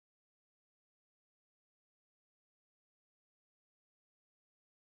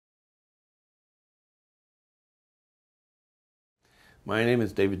My name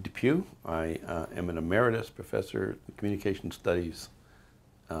is David Depew. I am an Emeritus Professor of Communication Studies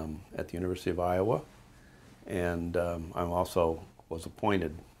at the University of Iowa, and I also was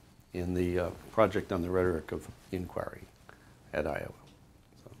appointed in the project on the rhetoric of inquiry at Iowa.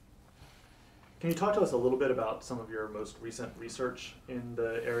 So. Can you talk to us a little bit about some of your most recent research in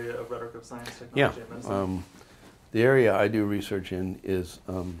the area of rhetoric of science, technology, and medicine? The area I do research in is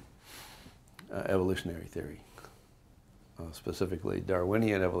evolutionary theory. Specifically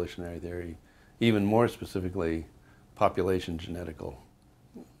Darwinian evolutionary theory, even more specifically population genetical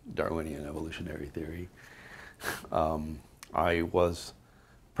Darwinian evolutionary theory. I was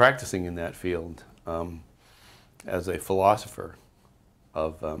practicing in that field as a philosopher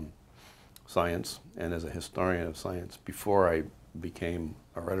of science and as a historian of science before I became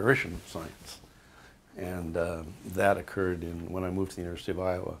a rhetorician of science. And that occurred when I moved to the University of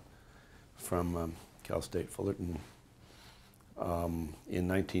Iowa from Cal State Fullerton in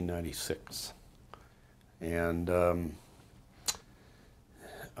 1996. And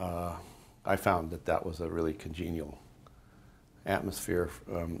I found that that was a really congenial atmosphere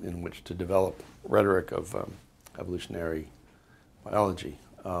in which to develop rhetoric of evolutionary biology.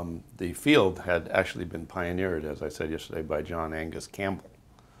 The field had actually been pioneered, as I said yesterday, by John Angus Campbell.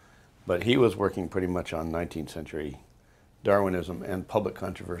 But he was working pretty much on 19th century Darwinism and public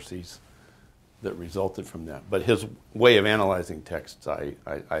controversies that resulted from that. But his way of analyzing texts, I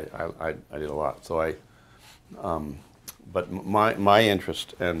did a lot. So but my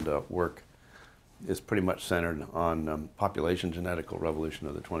interest and work is pretty much centered on population genetical revolution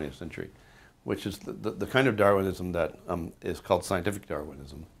of the 20th century, which is the kind of Darwinism that is called scientific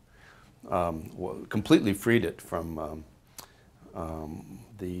Darwinism. Completely freed it from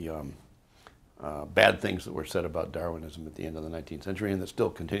the bad things that were said about Darwinism at the end of the 19th century and that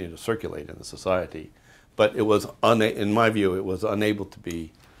still continue to circulate in the society. But it was, in my view, it was unable to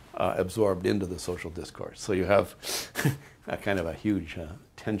be absorbed into the social discourse. So you have a kind of a huge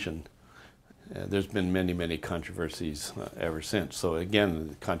tension. There's been many, many controversies ever since. So again,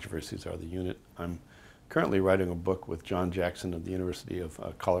 the controversies are the unit. I'm currently writing a book with John Jackson of the University of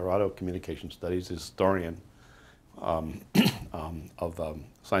Colorado, Communication Studies, historian of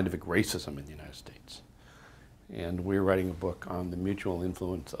scientific racism in the United States. And we're writing a book on the mutual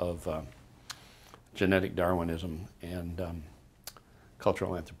influence of genetic Darwinism and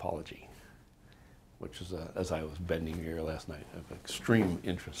cultural anthropology, which is, as I was bending here last night, of extreme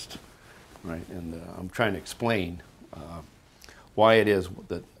interest, right? And I'm trying to explain why it is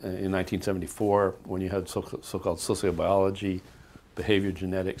that in 1974, when you had so-called sociobiology, behavior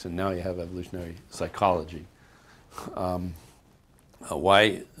genetics, and now you have evolutionary psychology,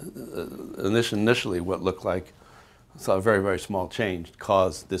 why initially what looked like a very, very small change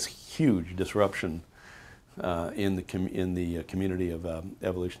caused this huge disruption in the community of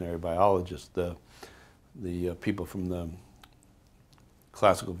evolutionary biologists. The people from the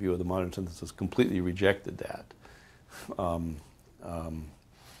classical view of the modern synthesis completely rejected that,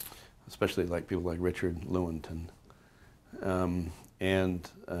 especially like people like Richard Lewontin, and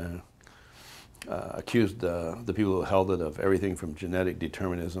accused the people who held it of everything from genetic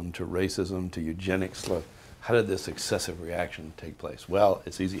determinism to racism to eugenics. How did this excessive reaction take place? Well,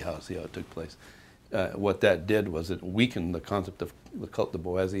 it's easy to see how it took place. What that did was it weakened the concept of the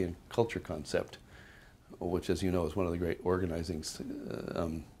Boasian culture concept, which, as you know, is one of the great organizing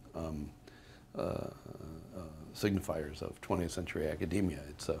signifiers of 20th century academia.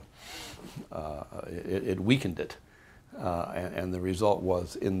 It weakened it. And the result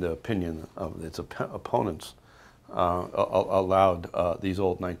was, in the opinion of its opponents, allowed these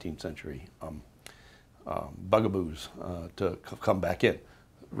old 19th century bugaboos to come back in,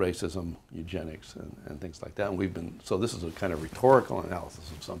 racism, eugenics, and things like that. And so this is a kind of rhetorical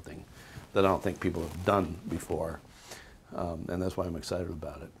analysis of something that I don't think people have done before, and that's why I'm excited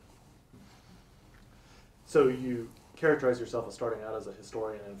about it. So you characterize yourself as starting out as a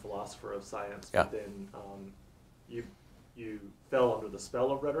historian and philosopher of science, yeah. But then you fell under the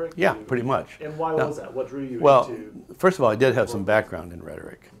spell of rhetoric? Yeah, pretty much. And why was that? What drew you into? Well, first of all, I did have some background in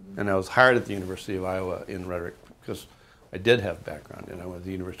rhetoric, and I was hired at the University of Iowa in rhetoric because I did have background, and I went to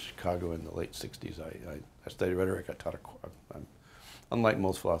the University of Chicago in the late 60s. I studied rhetoric. I taught unlike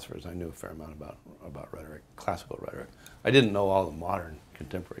most philosophers, I knew a fair amount about rhetoric, classical rhetoric. I didn't know all the modern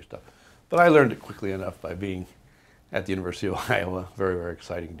contemporary stuff, but I learned it quickly enough by being at the University of Iowa, very, very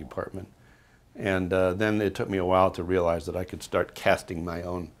exciting department. And then it took me a while to realize that I could start casting my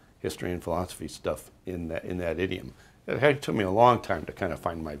own history and philosophy stuff in that idiom. It took me a long time to kind of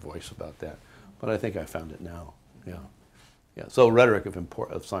find my voice about that, but I think I found it now. Yeah. So rhetoric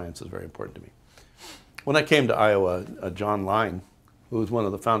of science is very important to me. When I came to Iowa, John Line who was one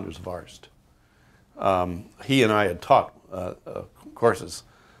of the founders of ARST. He and I had taught courses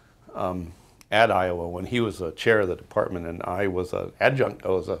at Iowa when he was a chair of the department and I was an adjunct. I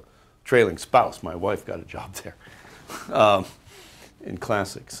was a trailing spouse. My wife got a job there in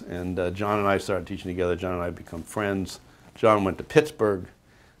classics. And John and I started teaching together. John and I become friends. John went to Pittsburgh.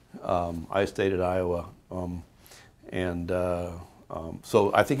 I stayed at Iowa.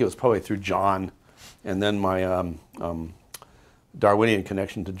 So I think it was probably through John and then my Darwinian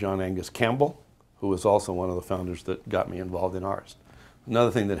connection to John Angus Campbell, who was also one of the founders that got me involved in ARST. Another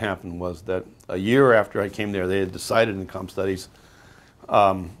thing that happened was that a year after I came there, they had decided in Comm Studies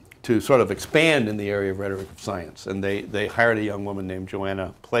to sort of expand in the area of rhetoric of science. And they hired a young woman named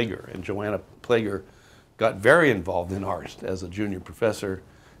Joanna Plager. And Joanna Plager got very involved in ARST as a junior professor.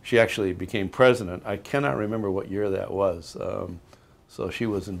 She actually became president. I cannot remember what year that was. So she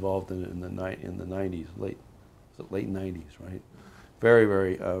was involved in the 90s, late 90s, right? Very,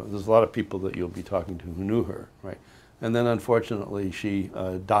 very, there's a lot of people that you'll be talking to who knew her, right? And then unfortunately she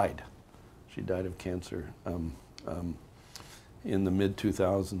died. She died of cancer in the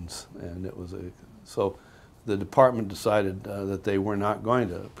mid-2000s, and it was so the department decided that they were not going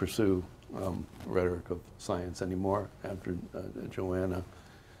to pursue rhetoric of science anymore after Joanna,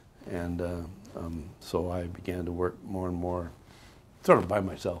 and so I began to work more and more, sort of by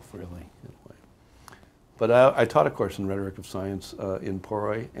myself, really, in a way. But I taught a course in rhetoric of science in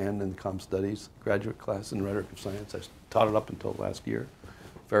Poroy and in the Comm Studies graduate class in rhetoric of science. I taught it up until last year.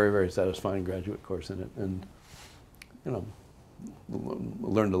 Very, very satisfying graduate course in it, and you know,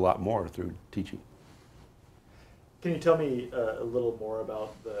 learned a lot more through teaching. Can you tell me a little more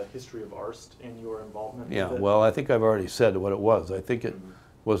about the history of ARST and your involvement with it? Well, I think I've already said what it was. I think it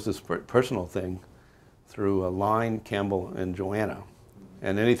was this personal thing through Line, Campbell, and Joanna.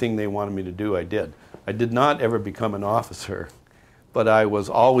 And anything they wanted me to do, I did. I did not ever become an officer, but I was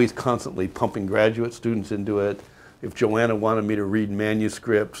always constantly pumping graduate students into it. If Joanna wanted me to read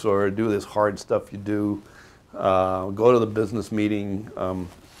manuscripts or do this hard stuff you do, go to the business meeting,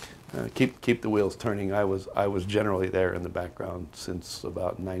 keep the wheels turning. I was generally there in the background since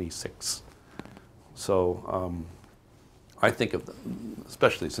about '96. So I think of,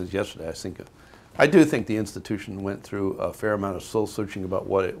 especially since yesterday, I do think the institution went through a fair amount of soul searching about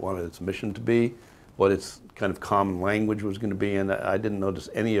what it wanted its mission to be, what its kind of common language was going to be, and I didn't notice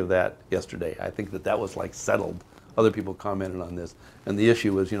any of that yesterday. I think that was like settled. Other people commented on this, and the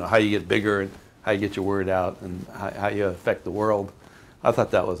issue was, you know, how you get bigger and how you get your word out and how you affect the world. I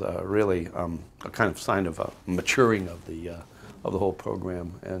thought that was a really a kind of sign of a maturing of the whole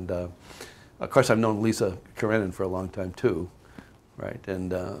program. And of course, I've known Lisa Karenin for a long time too, right?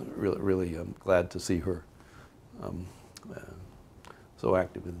 And really glad to see her so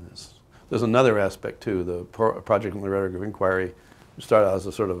active in this. There's another aspect too. The Project on the Rhetoric of Inquiry started out as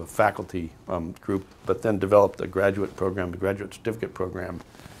a sort of a faculty group, but then developed a graduate program, a graduate certificate program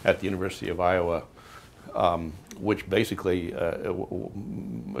at the University of Iowa, which basically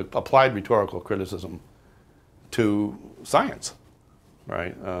applied rhetorical criticism to science,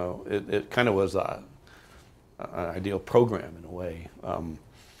 right? It kind of was an ideal program in a way,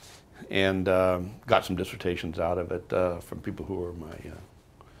 and got some dissertations out of it from people who were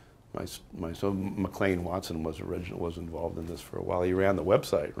so McLean Watson was involved in this for a while. He ran the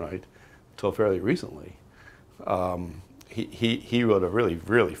website, right, until fairly recently. He wrote a really,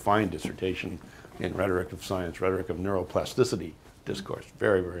 really fine dissertation in Rhetoric of Science, Rhetoric of Neuroplasticity Discourse.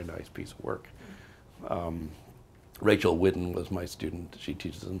 Very, very nice piece of work. Rachel Whitten was my student. She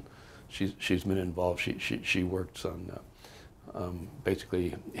teaches, and she's been involved. She works on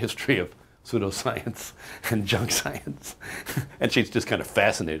basically history of pseudoscience and junk science, and she's just kind of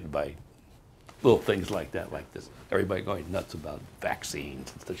fascinated by little things like that, like this. Everybody going nuts about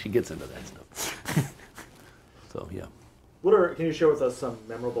vaccines and stuff. She gets into that stuff. So yeah. Can you share with us some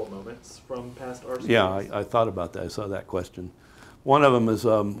memorable moments from past ARST? Yeah, I thought about that. I saw that question. One of them is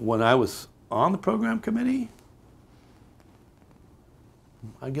when I was on the program committee,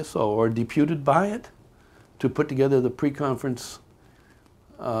 I guess so, or deputed by it to put together the pre-conference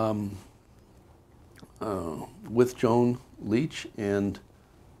with Joan Leach and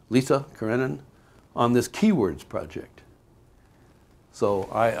Lisa Karenin on this keywords project. So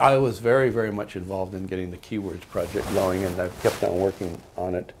I was very, very much involved in getting the keywords project going, and I've kept on working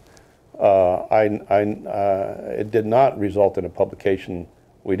on it. It did not result in a publication.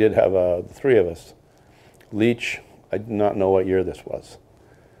 We did have the three of us. Leach, I do not know what year this was.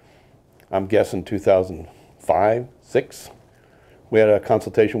 I'm guessing 2005, 6. We had a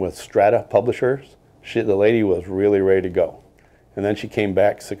consultation with Strata Publishers. The lady was really ready to go. And then she came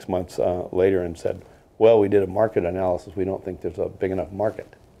back 6 months later and said, well, we did a market analysis. We don't think there's a big enough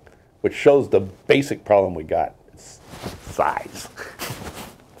market, which shows the basic problem we got. It's size.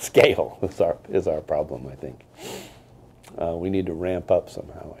 Scale is our problem, I think. We need to ramp up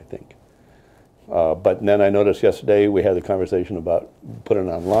somehow, I think. But then I noticed yesterday we had a conversation about putting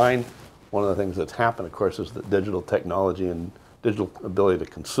it online. One of the things that's happened, of course, is that digital technology and digital ability to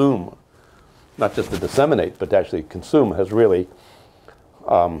consume, not just to disseminate, but to actually consume, has really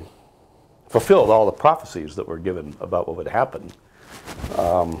fulfilled all the prophecies that were given about what would happen.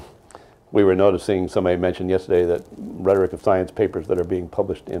 We were noticing, somebody mentioned yesterday, that Rhetoric of Science papers that are being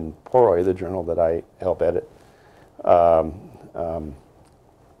published in Poroi, the journal that I help edit,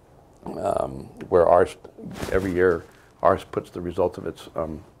 where ARST, every year, ARST puts the results of its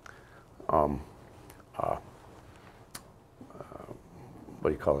what do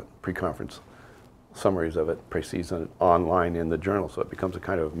you call it, pre-conference summaries of it, pre-season online in the journal, so it becomes a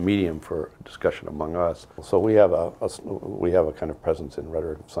kind of medium for discussion among us. So we have a kind of presence in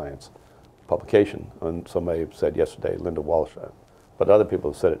Rhetoric of Science publication, and somebody said yesterday, Linda Walsh, but other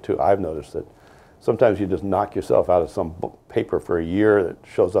people have said it too. I've noticed that sometimes you just knock yourself out of some paper for a year that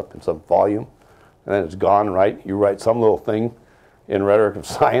shows up in some volume, and then it's gone, right? You write some little thing in Rhetoric of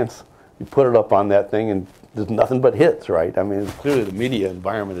Science, you put it up on that thing, and there's nothing but hits, right? I mean, clearly the media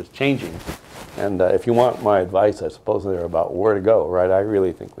environment is changing. And if you want my advice, I suppose they're about where to go, right? I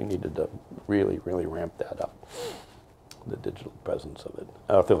really think we needed to really, really ramp that up, the digital presence of it.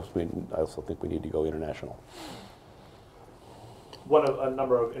 I also think we need to go international. A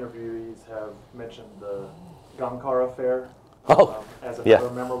number of interviewees have mentioned the Gangkar affair as another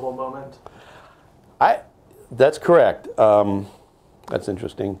memorable moment. That's correct. That's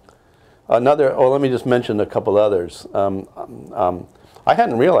interesting. Let me just mention a couple others. I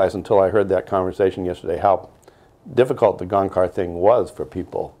hadn't realized until I heard that conversation yesterday how difficult the Gangkar thing was for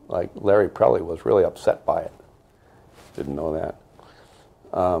people. Like Larry Prelly was really upset by it. Didn't know that.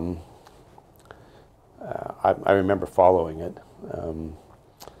 I remember following it.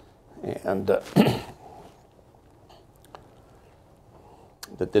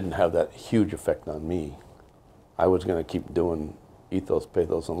 That didn't have that huge effect on me. I was going to keep doing ethos,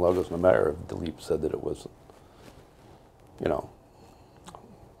 pathos, and logos, no matter if Dilip said that it was,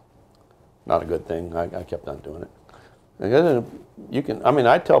 not a good thing. I kept on doing it. And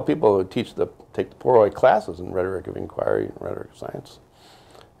I tell people who take the Poroi classes in Rhetoric of Inquiry and Rhetoric of Science,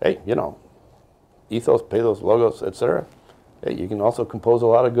 hey, ethos, pathos, logos, etc. Hey, you can also compose a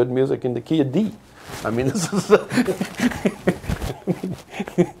lot of good music in the key of D. I mean, this is...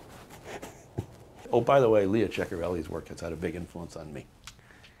 Oh, by the way, Leah Ceccarelli's work has had a big influence on me.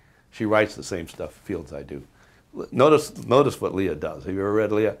 She writes the same fields I do. Notice what Leah does. Have you ever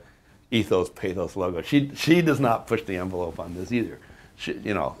read Leah? Ethos, pathos, logo. She does not push the envelope on this either.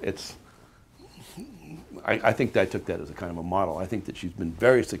 I think that I took that as a kind of a model. I think that she's been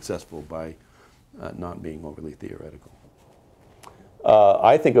very successful by not being overly theoretical.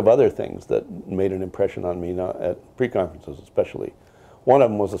 I think of other things that made an impression on me at pre-conferences especially. One of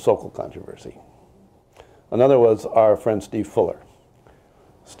them was the Sokal controversy. Another was our friend Steve Fuller.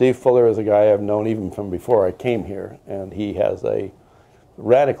 Steve Fuller is a guy I've known even from before I came here, and he has a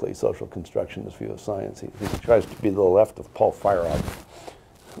radically social constructionist view of science. He tries to be the left of Paul Feyerabend.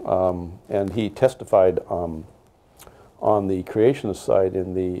 And he testified on the creationist side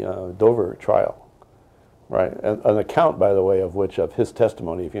in the Dover trial, right? An account, by the way, of his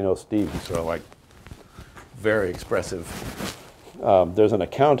testimony. If you know Steve, he's sort of like very expressive. There's an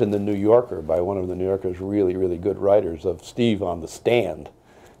account in the New Yorker by one of the New Yorker's really, really good writers of Steve on the stand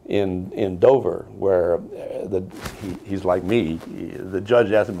in Dover, where he's like me. The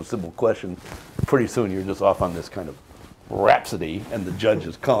judge asked him a simple question. Pretty soon you're just off on this kind of rhapsody, and the judge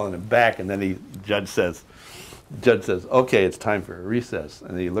is calling him back, and then the judge says, okay, it's time for a recess.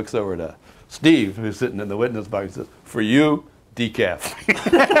 And he looks over to Steve, who's sitting in the witness box, and says, for you, decaf.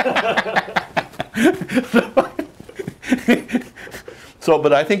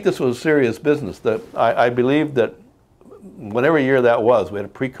 But I think this was serious business. That I believe that whatever year that was, we had a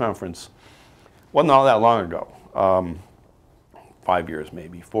pre-conference, wasn't all that long ago, 5 years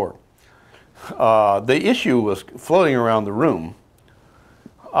maybe, 4. The issue was floating around the room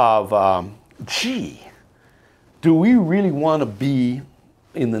of, gee, do we really want to be,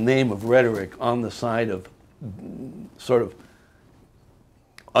 in the name of rhetoric, on the side of sort of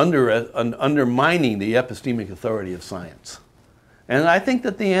undermining the epistemic authority of science? And I think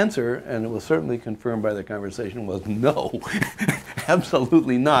that the answer, and it was certainly confirmed by the conversation, was no,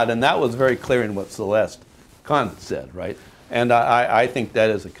 absolutely not. And that was very clear in what Celeste Kahn said, right? And I think that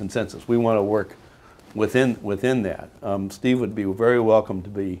is a consensus. We want to work within that. Steve would be very welcome to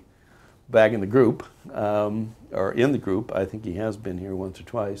be back in the group, or in the group. I think he has been here once or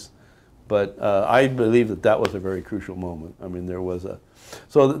twice. But I believe that that was a very crucial moment. I mean, there was a...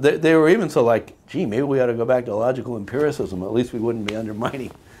 So they were even so like, gee, maybe we ought to go back to logical empiricism. At least we wouldn't be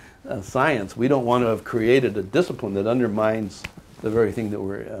undermining science. We don't want to have created a discipline that undermines the very thing that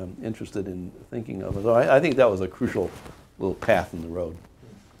we're interested in thinking of. So I think that was a crucial little path in the road.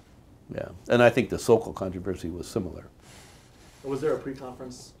 Yeah, and I think the Sokal controversy was similar. Was there a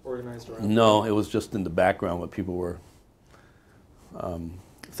pre-conference organized around? No, it was just in the background what people were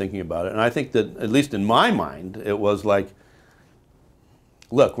thinking about it. And I think that, at least in my mind, it was like,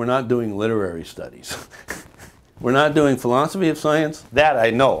 look, we're not doing literary studies. We're not doing philosophy of science. That I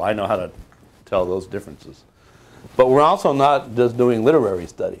know how to tell those differences. But we're also not just doing literary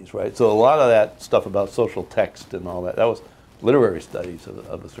studies, right? So a lot of that stuff about social text and all that, that was literary studies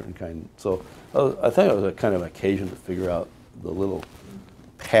of a certain kind. So I think it was a kind of occasion to figure out the little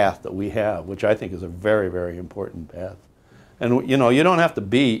path that we have, which I think is a very, very important path. And you know, you don't have to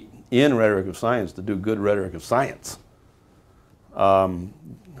be in rhetoric of science to do good rhetoric of science. I don't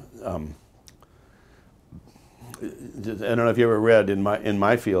know if you ever read in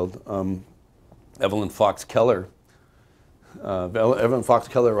my field, Evelyn Fox Keller. Evelyn Fox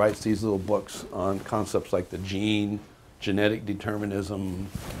Keller writes these little books on concepts like the gene, genetic determinism,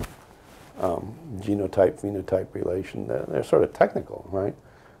 genotype-phenotype relation. They're sort of technical, right?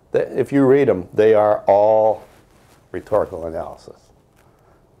 If you read them, they are all rhetorical analysis,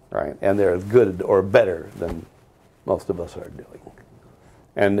 right? And they're as good or better than most of us are doing.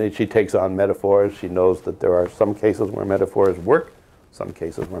 And she takes on metaphors. She knows that there are some cases where metaphors work, some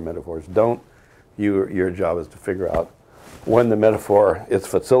cases where metaphors don't. Your job is to figure out when the metaphor is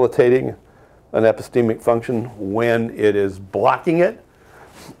facilitating an epistemic function, when it is blocking it.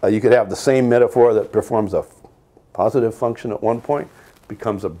 You could have the same metaphor that performs a positive function at one point,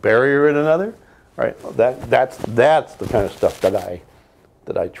 becomes a barrier at another. Right? That's the kind of stuff that I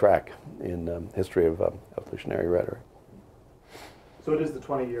track in history of evolutionary rhetoric. So it is the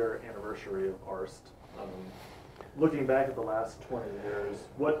 20-year anniversary of ARST. Looking back at the last 20 years,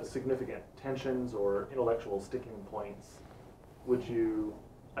 what significant tensions or intellectual sticking points would you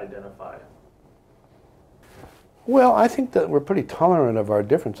identify? Well, I think that we're pretty tolerant of our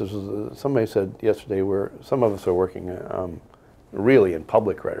differences. Somebody said yesterday, some of us are working really in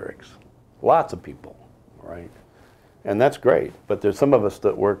public rhetorics. Lots of people, right? And that's great. But there's some of us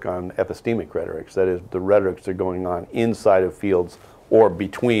that work on epistemic rhetorics. That is, the rhetorics that are going on inside of fields or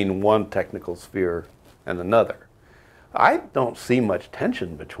between one technical sphere and another. I don't see much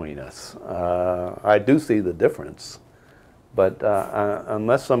tension between us. I do see the difference. But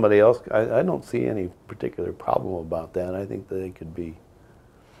unless somebody else, I don't see any particular problem about that. I think that it could be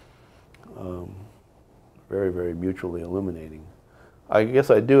very, very mutually illuminating. I guess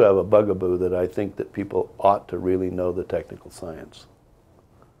I do have a bugaboo that I think that people ought to really know the technical science.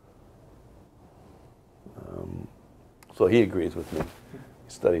 So he agrees with me. He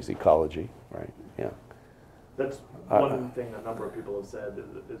studies ecology, right? Yeah. That's one thing a number of people have said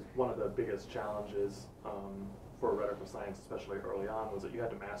is one of the biggest challenges for rhetoric of science, especially early on, was that you had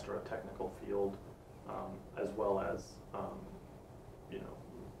to master a technical field as well as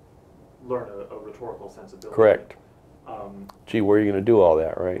learn a rhetorical sensibility. Correct. Gee, where are you going to do all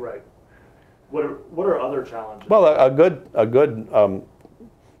that, right? Right. What are other challenges? Well, a good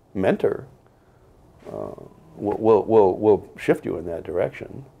mentor will shift you in that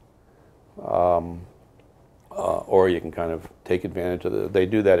direction, or you can kind of take advantage of they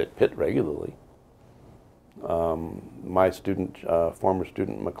do that at Pitt regularly. My student, former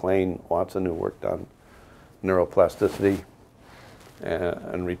student McLean Watson, who worked on neuroplasticity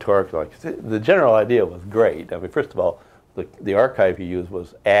and rhetoric, the general idea was great. I mean, first of all, the archive he used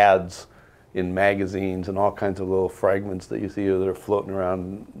was ads in magazines and all kinds of little fragments that you see that are floating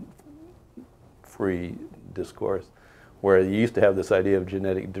around free discourse, where you used to have this idea of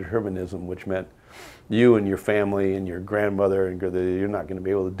genetic determinism, which meant you and your family and your grandmother, and you're not going to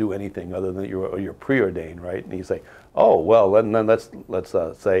be able to do anything other than you're preordained, right? And you say, oh, well, then let's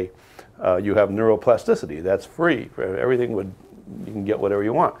say you have neuroplasticity. That's free. Everything you can get whatever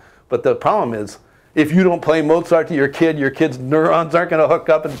you want. But the problem is, if you don't play Mozart to your kid's neurons aren't going to hook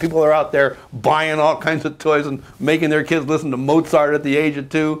up, and people are out there buying all kinds of toys and making their kids listen to Mozart at the age of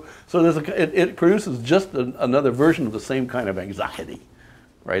 2. So it produces just another version of the same kind of anxiety,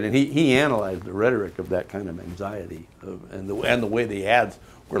 right? And he analyzed the rhetoric of that kind of anxiety and the way the ads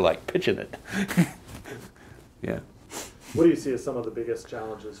were like pitching it. Yeah. What do you see as some of the biggest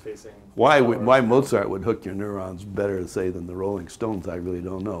challenges facing? Why Mozart would hook your neurons better, say, than the Rolling Stones, I really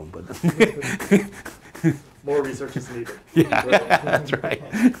don't know. But More research is needed. Yeah, Really. that's right.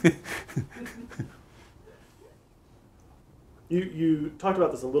 You talked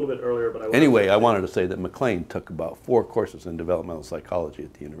about this a little bit earlier, but Anyway, I wanted to say that McLean took about 4 courses in developmental psychology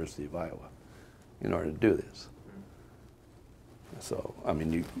at the University of Iowa in order to do this. So, I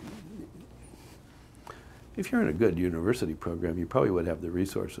mean, if you're in a good university program, you probably would have the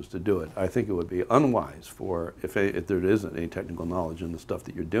resources to do it. I think it would be unwise for, if there isn't any technical knowledge in the stuff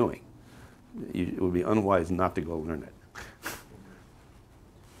that you're doing, it would be unwise not to go learn it.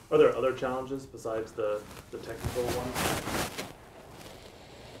 Are there other challenges besides the technical ones?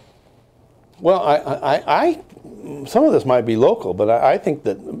 Well, some of this might be local, but I think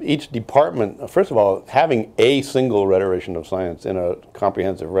that each department, first of all, having a single rhetorician of science in a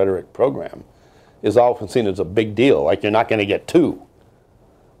comprehensive rhetoric program is often seen as a big deal, like you're not going to get 2.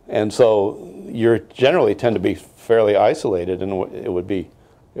 And so you generally tend to be fairly isolated, and it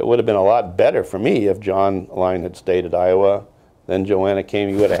would have been a lot better for me if John Line had stayed at Iowa, then Joanna came.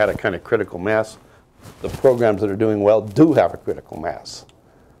 You would have had a kind of critical mass. The programs that are doing well do have a critical mass.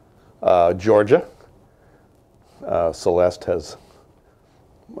 Georgia, Celeste has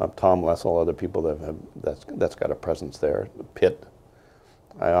Tom Lessel, other people that's got a presence there. Pitt.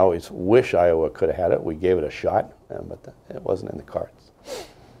 I always wish Iowa could have had it. We gave it a shot, but it wasn't in the cards.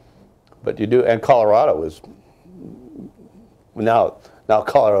 But you do, and Colorado is now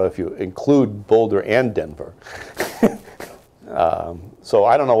Colorado, if you include Boulder and Denver. So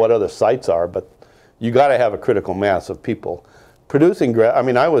I don't know what other sites are, but you got to have a critical mass of people producing. I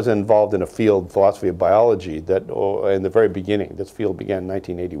mean, I was involved in a field, philosophy of biology, that in the very beginning. This field began in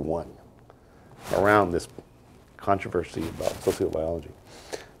 1981, around this controversy about sociobiology.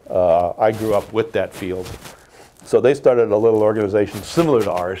 I grew up with that field. So they started a little organization similar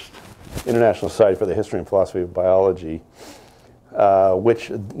to ARST, International Society for the History and Philosophy of Biology, which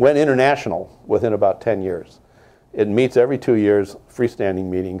went international within about 10 years. It meets every 2 years, freestanding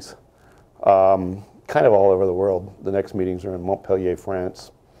meetings, kind of all over the world. The next meetings are in Montpellier,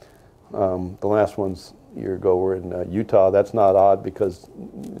 France. The last ones a year ago were in Utah. That's not odd because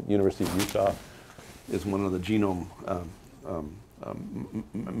University of Utah is one of the genome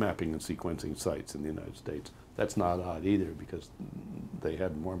mapping and sequencing sites in the United States. That's not odd either because they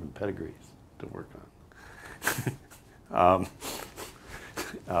had Mormon pedigrees to work on.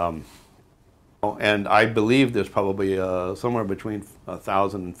 And I believe there's probably somewhere between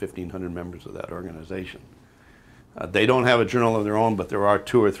 1,000 and 1,500 members of that organization. They don't have a journal of their own, but there are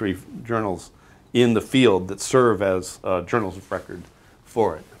 2 or 3 journals in the field that serve as journals of record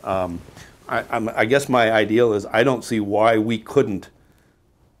for it. I guess my ideal is I don't see why we couldn't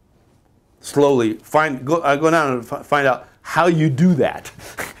slowly go down and find out how you do that,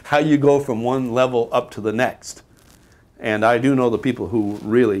 how you go from one level up to the next. And I do know the people who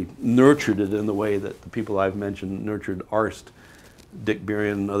really nurtured it in the way that the people I've mentioned nurtured ARST, Dick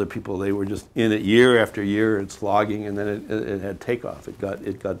Berian and other people. They were just in it year after year and slogging, and then it had takeoff. It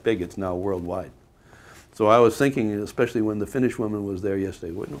got big. It's now worldwide. So I was thinking, especially when the Finnish woman was there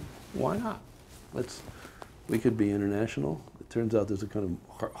yesterday, well, why not? We could be international. It turns out there's a kind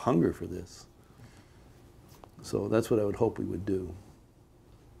of hunger for this. So that's what I would hope we would do.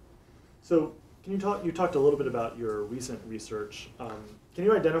 So you talked a little bit about your recent research. Can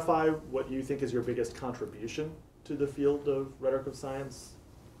you identify what you think is your biggest contribution to the field of rhetoric of science?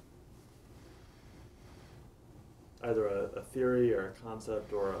 Either a theory or a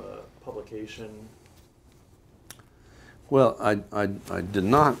concept or a publication? Well, I did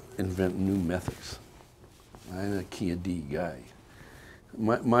not invent new methods. I'm a key D guy.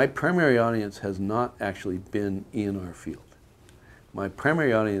 My primary audience has not actually been in our field. My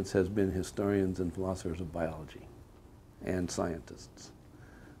primary audience has been historians and philosophers of biology and scientists.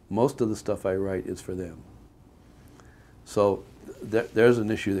 Most of the stuff I write is for them. So there's an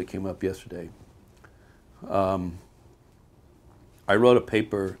issue that came up yesterday. I wrote a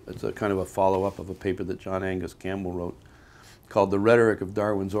paper, it's a kind of a follow-up of a paper that John Angus Campbell wrote called The Rhetoric of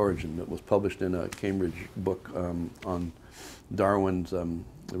Darwin's Origin. It was published in a Cambridge book on Darwin's,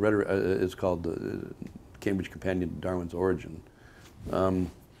 it's called the Cambridge Companion to Darwin's Origin. You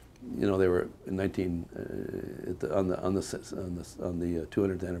know, they were in on the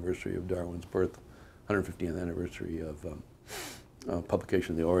 200th anniversary of Darwin's birth, 150th anniversary of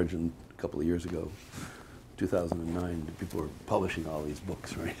publication of The Origin a couple of years ago, 2009. People were publishing all these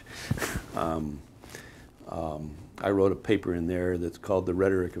books, right? I wrote a paper in there that's called The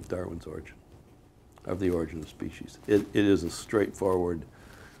Rhetoric of Darwin's Origin, of the Origin of Species. It is a straightforward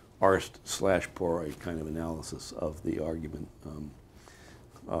ARST/Poroi kind of analysis of the argument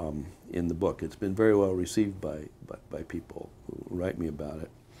in the book. It's been very well received by people who write me about it.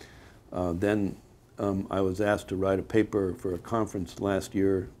 Then I was asked to write a paper for a conference last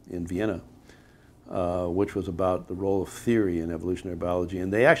year in Vienna, which was about the role of theory in evolutionary biology.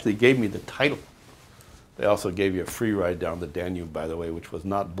 And they actually gave me the title. They also gave you a free ride down the Danube, by the way, which was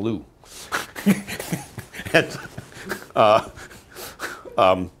not blue. And,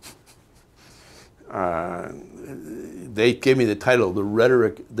 they gave me the title, The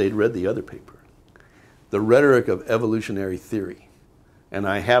Rhetoric, they'd read the other paper, The Rhetoric of Evolutionary Theory. And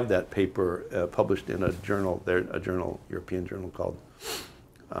I have that paper published in a journal, European journal called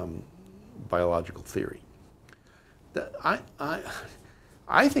Biological Theory.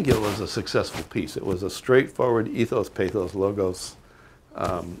 I think it was a successful piece. It was a straightforward ethos, pathos, logos.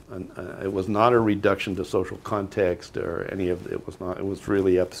 It was not a reduction to social context or any of it. Was not. It was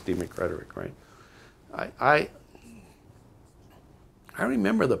really epistemic rhetoric, right? I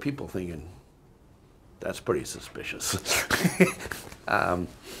remember the people thinking, that's pretty suspicious. I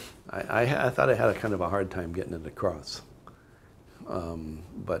thought I had a kind of a hard time getting it across.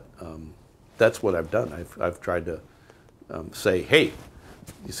 But that's what I've done. I've tried to say, hey,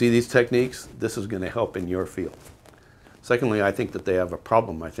 you see these techniques? This is going to help in your field. Secondly, I think that they have a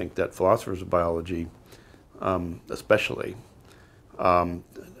problem. I think that philosophers of biology, especially, for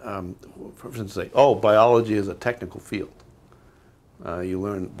instance, say, oh, biology is a technical field. You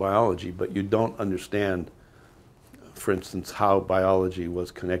learn biology, but you don't understand, for instance, how biology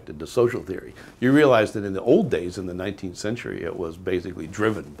was connected to social theory. You realize that in the old days, in the 19th century, it was basically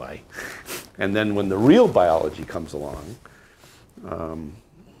driven by. And then when the real biology comes along,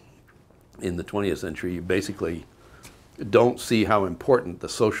 in the 20th century, you basically don't see how important the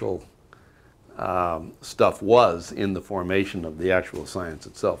social stuff was in the formation of the actual science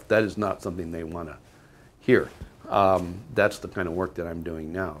itself. That is not something they want to hear. That's the kind of work that I'm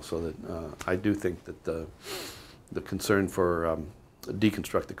doing now. So that I do think that the concern for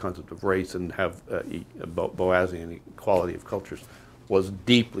deconstruct the concept of race and have Boasian equality of cultures was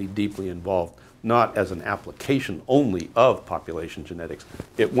deeply, deeply involved, not as an application only of population genetics.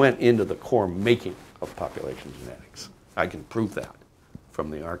 It went into the core making of population genetics. I can prove that from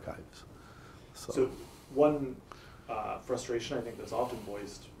the archives. So one frustration I think that's often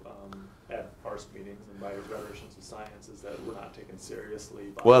voiced at ARST meetings and by rhetoricians of science is that we're not taken seriously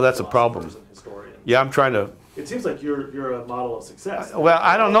by well, that's a problem. and historians. Yeah, I'm trying to. It seems like you're a model of success. Well,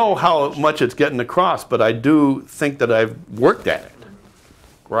 I don't know how much it's getting across, but I do think that I've worked at it.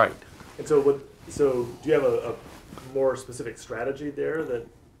 Mm-hmm. Right. And so, so do you have a more specific strategy there that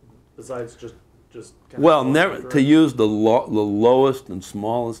besides just kind well, of never to use the lowest and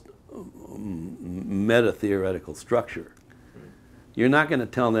smallest meta-theoretical structure. You're not going to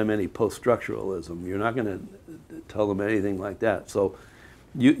tell them any post-structuralism. You're not going to tell them anything like that. So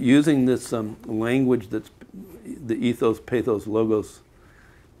using this language that's the ethos, pathos, logos,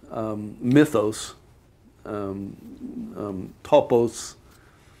 mythos, topos,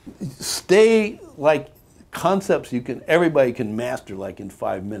 stay like concepts everybody can master like in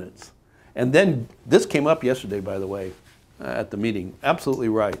 5 minutes. And then this came up yesterday, by the way, at the meeting. Absolutely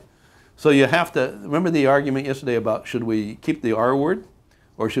right. So you have to, remember the argument yesterday about should we keep the R word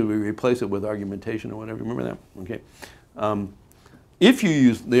or should we replace it with argumentation or whatever? Remember that? Okay. If you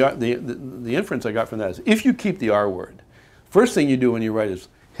use, the inference I got from that is if you keep the R word, first thing you do when you write is,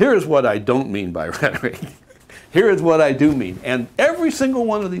 here is what I don't mean by rhetoric. Here is what I do mean. And every single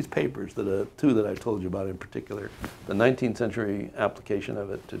one of these papers, two that I told you about in particular, the 19th century application of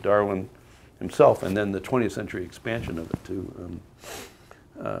it to Darwin himself and then the 20th century expansion of it to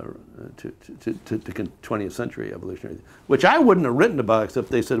 20th century evolutionary, which I wouldn't have written about except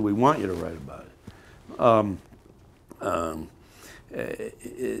they said we want you to write about it.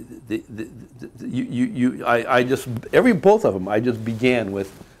 Both of them, I just began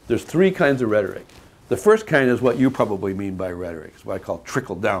with, there's three kinds of rhetoric. The first kind is what you probably mean by rhetoric. It's what I call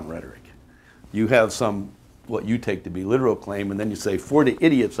trickle-down rhetoric. You have some, what you take to be literal claim, and then you say, for the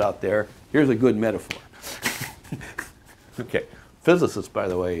idiots out there, here's a good metaphor. Okay. Physicists, by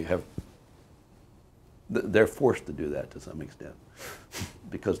the way, they're forced to do that to some extent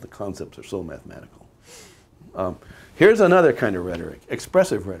because the concepts are so mathematical. Here's another kind of rhetoric,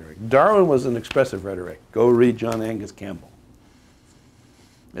 expressive rhetoric. Darwin was an expressive rhetoric. Go read John Angus Campbell.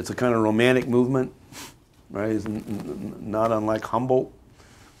 It's a kind of romantic movement, right? It's not unlike Humboldt.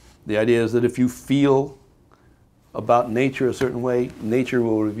 The idea is that if you feel about nature a certain way, nature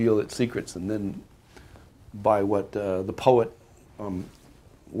will reveal its secrets, and then by what the poet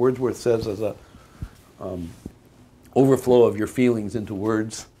Wordsworth says as a overflow of your feelings into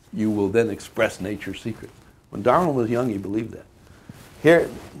words, you will then express nature's secret. When Darwin was young, he believed that.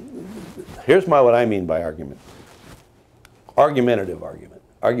 Here's what I mean by argument. Argumentative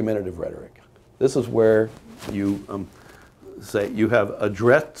rhetoric. This is where you say you have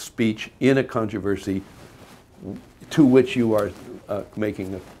addressed speech in a controversy to which you are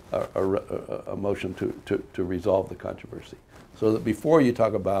making a motion to resolve the controversy. So that before you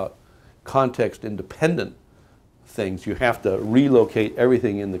talk about context-independent things, you have to relocate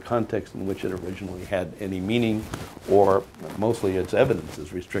everything in the context in which it originally had any meaning, or mostly its evidence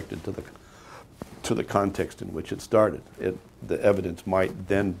is restricted to the context in which it started. The evidence might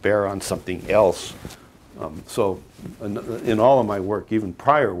then bear on something else. So in all of my work, even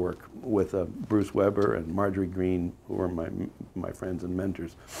prior work with Bruce Weber and Marjorie Green, who were my friends and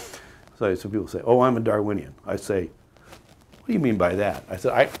mentors, so people say, oh, I'm a Darwinian. I say, what do you mean by that? I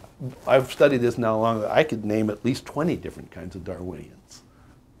said, I've studied this now long that I could name at least 20 different kinds of Darwinians,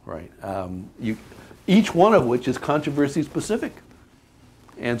 right? Each one of which is controversy specific.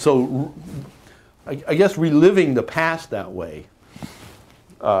 And so I guess reliving the past that way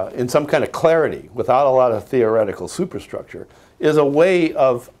in some kind of clarity without a lot of theoretical superstructure is a way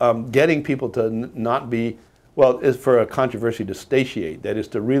of getting people to not be, well, is for a controversy to satiate, that is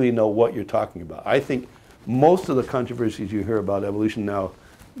to really know what you're talking about. I think most of the controversies you hear about evolution now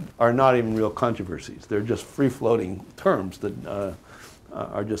are not even real controversies. They're just free-floating terms that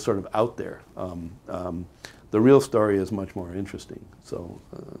are just sort of out there. The real story is much more interesting. So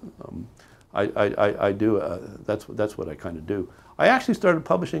I do, that's what I kind of do. I actually started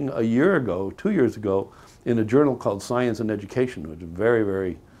publishing a year ago, 2 years ago, in a journal called Science and Education, which is a very,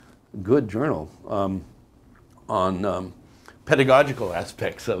 very good journal on pedagogical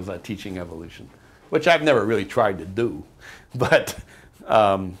aspects of teaching evolution, which I've never really tried to do, but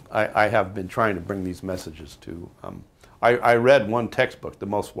I have been trying to bring these messages to. I read one textbook, the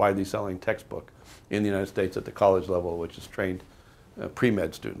most widely selling textbook in the United States at the college level, which is trained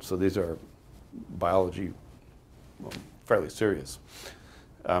pre-med students. So these are biology, fairly serious.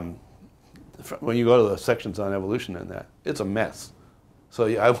 When you go to the sections on evolution and that, it's a mess. So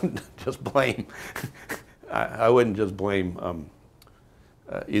yeah, I wouldn't just blame, I wouldn't just blame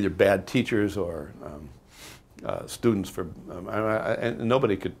either bad teachers or students for, and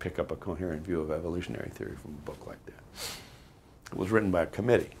nobody could pick up a coherent view of evolutionary theory from a book like that. It was written by a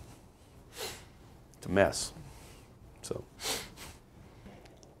committee. It's a mess. So,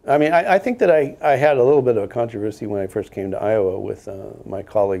 I mean, I think that I had a little bit of a controversy when I first came to Iowa with my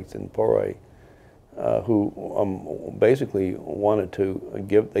colleagues in Poroy, who basically wanted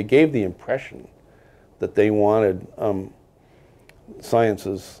to they gave the impression that they wanted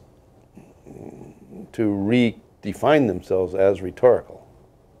sciences to redefine themselves as rhetorical.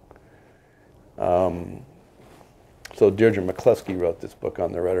 So Deirdre McCluskey wrote this book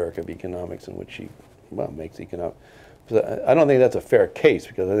on the rhetoric of economics, in which she, well, makes economics. I don't think that's a fair case,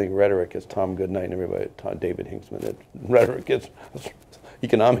 because I think rhetoric is Tom Goodnight and everybody, David Hinksman, that rhetoric is,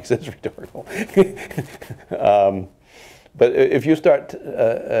 economics is rhetorical. But if you start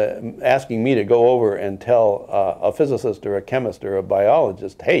asking me to go over and tell a physicist or a chemist or a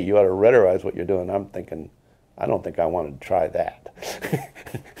biologist, hey, you ought to rhetorize what you're doing, I'm thinking, I don't think I want to try that.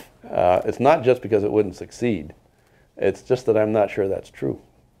 It's not just because it wouldn't succeed. It's just that I'm not sure that's true.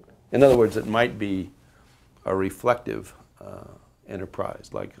 In other words, it might be a reflective enterprise,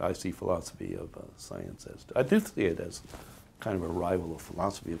 like I see philosophy of science as. I do see it as kind of a rival of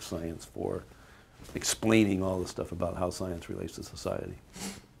philosophy of science for explaining all the stuff about how science relates to society.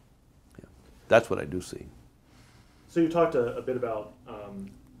 Yeah. That's what I do see. So you talked a bit about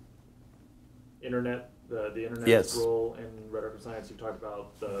internet, the internet's yes. role in rhetoric of science. You talked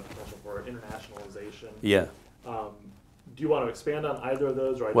about the potential for internationalization. Yeah. Do you want to expand on either of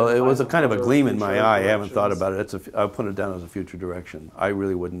those? Or well, it was a kind of a gleam in my eye. I haven't directions? thought about it. I'll put it down as a future direction. I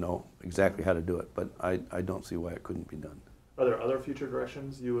really wouldn't know exactly how to do it, but I don't see why it couldn't be done. Are there other future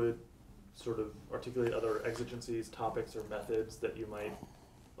directions you would sort of articulate, other exigencies, topics, or methods that you might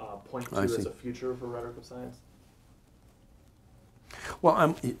point to as a future for rhetoric of science?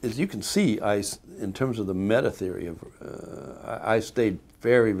 Well, as you can see, in terms of the meta theory of, I stayed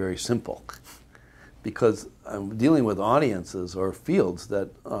very, very simple, because I'm dealing with audiences or fields that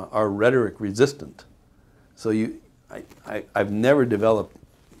are rhetoric resistant. So I've never developed,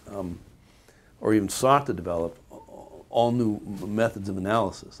 or even sought to develop, all new methods of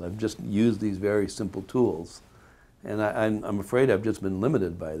analysis. I've just used these very simple tools, and I'm afraid I've just been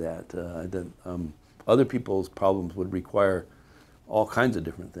limited by that. Other people's problems would require all kinds of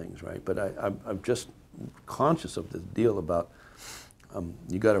different things, right? But I'm just conscious of this deal about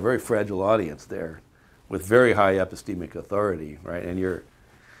you got a very fragile audience there with very high epistemic authority, right? And you're,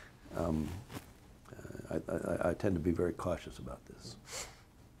 I tend to be very cautious about this.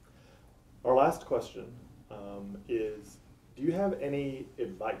 Our last question is, do you have any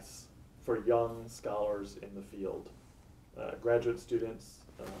advice for young scholars in the field, graduate students,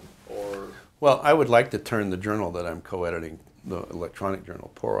 or? Well, I would like to turn the journal that I'm co-editing, the electronic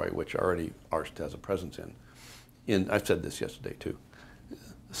journal, Poroi, which already ARST has a presence in, I've said this yesterday too,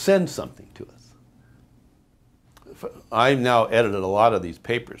 send something to us. I've now edited a lot of these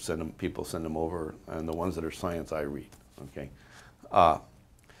papers, people send them over, and the ones that are science I read, okay?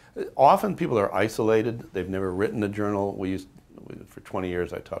 Often people are isolated, they've never written a journal. For 20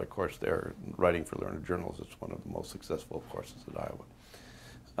 years I taught a course there, Writing for Learner Journals. It's one of the most successful courses at Iowa.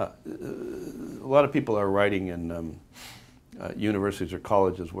 A lot of people are writing in universities or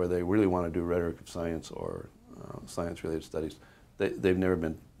colleges where they really want to do rhetoric of science or science-related studies.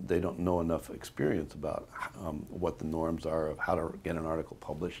 They don't know enough experience about what the norms are of how to get an article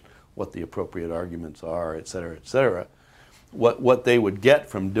published, what the appropriate arguments are, et cetera, et cetera. What they would get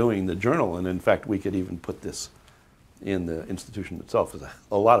from doing the journal, and in fact we could even put this in the institution itself, is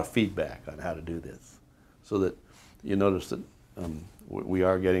a lot of feedback on how to do this. So that you notice that we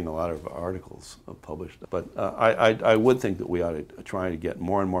are getting a lot of articles published. But I would think that we ought to try to get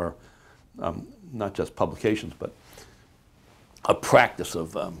more and more, not just publications, but a practice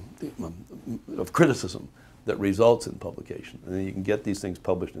of criticism that results in publication. And then you can get these things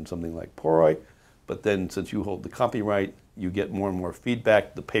published in something like Poroi, but then since you hold the copyright, you get more and more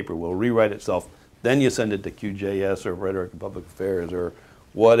feedback. The paper will rewrite itself. Then you send it to QJS or Rhetoric and Public Affairs or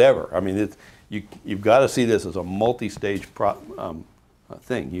whatever. I mean, you've got to see this as a multi-stage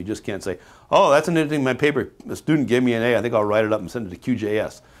thing. You just can't say, oh, that's an interesting my paper. The student gave me an A. I think I'll write it up and send it to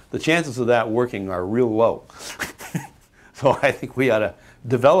QJS. The chances of that working are real low. So I think we ought to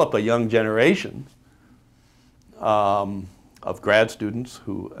develop a young generation of grad students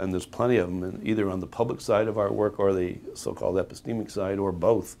who, and there's plenty of them, either on the public side of our work or the so-called epistemic side or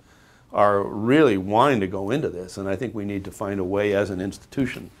both, are really wanting to go into this. And I think we need to find a way as an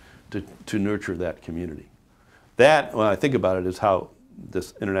institution to nurture that community. That, when I think about it, is how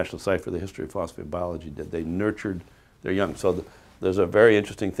this International Society for the History of Philosophy and Biology did. They nurtured their young. So there's a very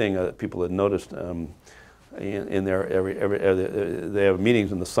interesting thing that people had noticed in their, they have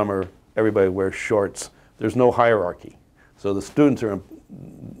meetings in the summer, everybody wears shorts. There's no hierarchy. So the students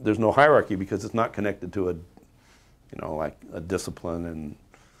there's no hierarchy because it's not connected to like a discipline and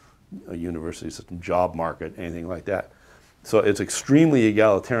a university system, job market, anything like that. So it's extremely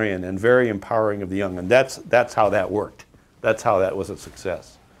egalitarian and very empowering of the young, and that's how that worked. That's how that was a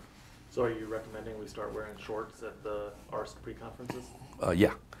success. So are you recommending we start wearing shorts at the ARST pre-conferences?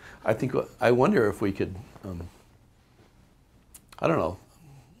 Yeah. I wonder if we could, I don't know,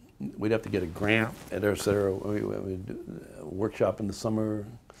 we'd have to get a grant at ARST, a workshop in the summer,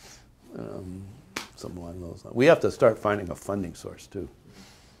 something along those lines. We have to start finding a funding source too.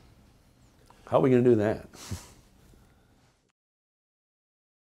 How are we going to do that?